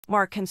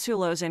Mark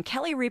Consuelos and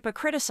Kelly Ripa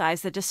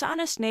criticized the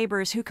dishonest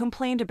neighbors who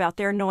complained about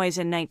their noise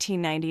in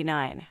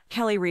 1999.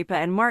 Kelly Ripa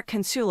and Mark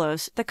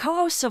Consuelos, the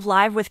co-hosts of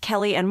Live with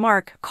Kelly and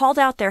Mark, called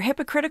out their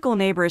hypocritical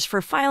neighbors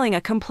for filing a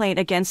complaint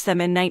against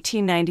them in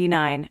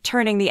 1999,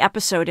 turning the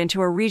episode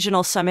into a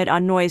regional summit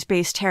on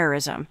noise-based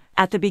terrorism.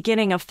 At the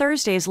beginning of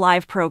Thursday's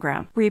live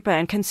program, Ripa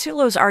and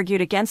Consuelos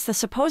argued against the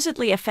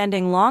supposedly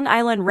offending Long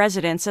Island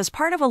residents as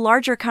part of a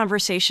larger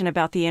conversation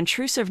about the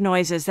intrusive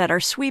noises that are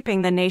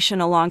sweeping the nation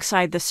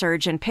alongside the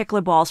surge in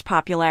pickleball's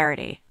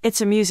popularity.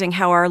 It's amusing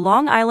how our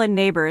Long Island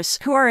neighbors,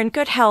 who are in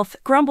good health,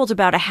 grumbled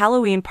about a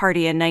Halloween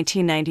party in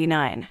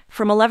 1999.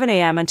 From 11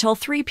 a.m. until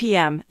 3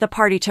 p.m., the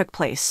party took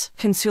place.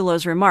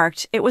 Consuelos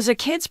remarked, "It was a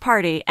kids'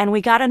 party, and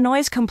we got a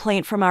noise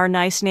complaint from our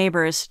nice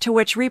neighbors," to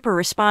which Ripa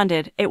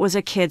responded, "It was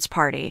a kids'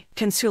 party."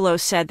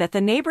 Consuelos said that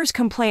the neighbors'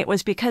 complaint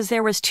was because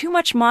there was too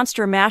much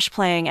Monster Mash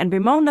playing and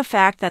bemoaned the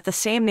fact that the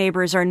same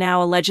neighbors are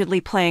now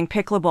allegedly playing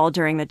pickleball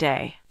during the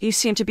day. "You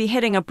seem to be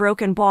hitting a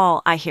broken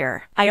ball, I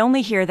hear." "I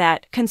only hear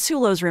that,"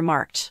 Consuelos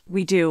remarked.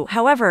 "We do,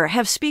 however,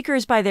 have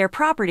speakers by their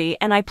property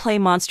and I play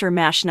Monster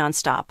Mash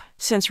nonstop."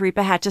 Since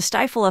Ripa had to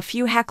stifle a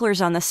few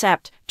hecklers on the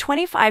Sept.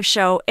 25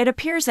 show, it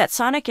appears that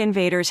sonic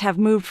invaders have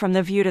moved from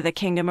the view to the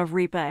kingdom of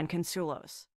Ripa and Consuelos.